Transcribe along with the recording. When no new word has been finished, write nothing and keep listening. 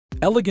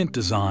Elegant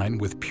design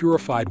with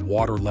purified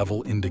water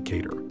level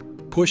indicator,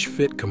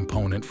 push-fit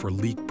component for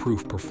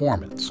leak-proof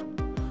performance.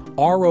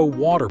 RO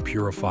Water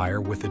Purifier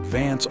with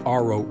advanced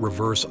RO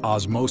Reverse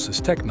Osmosis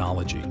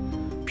Technology.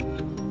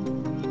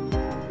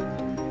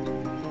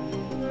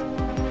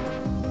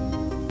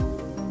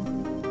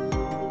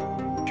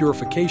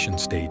 Purification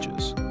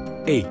Stages.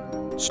 8.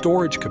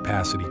 Storage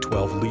capacity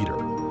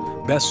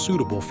 12-liter. Best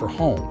suitable for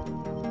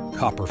home.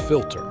 Copper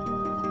filter.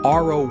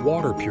 RO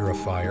Water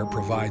Purifier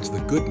provides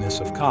the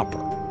goodness of copper.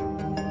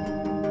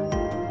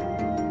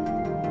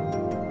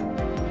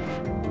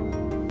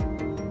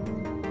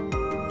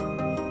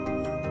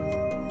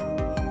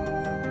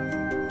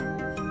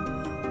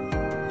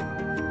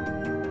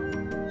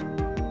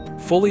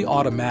 Fully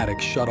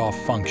automatic shut-off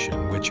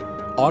function, which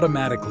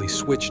automatically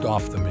switched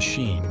off the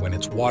machine when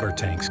its water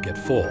tanks get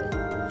full.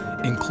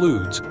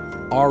 Includes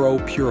RO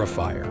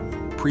Purifier,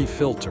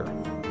 pre-filter,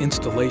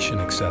 installation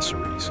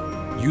accessories,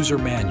 user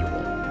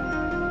manual,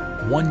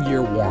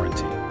 1-year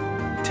warranty,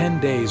 10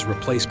 days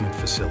replacement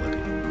facility,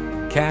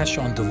 cash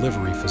on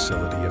delivery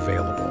facility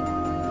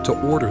available. To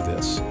order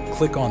this,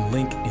 click on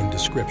link in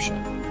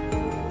description.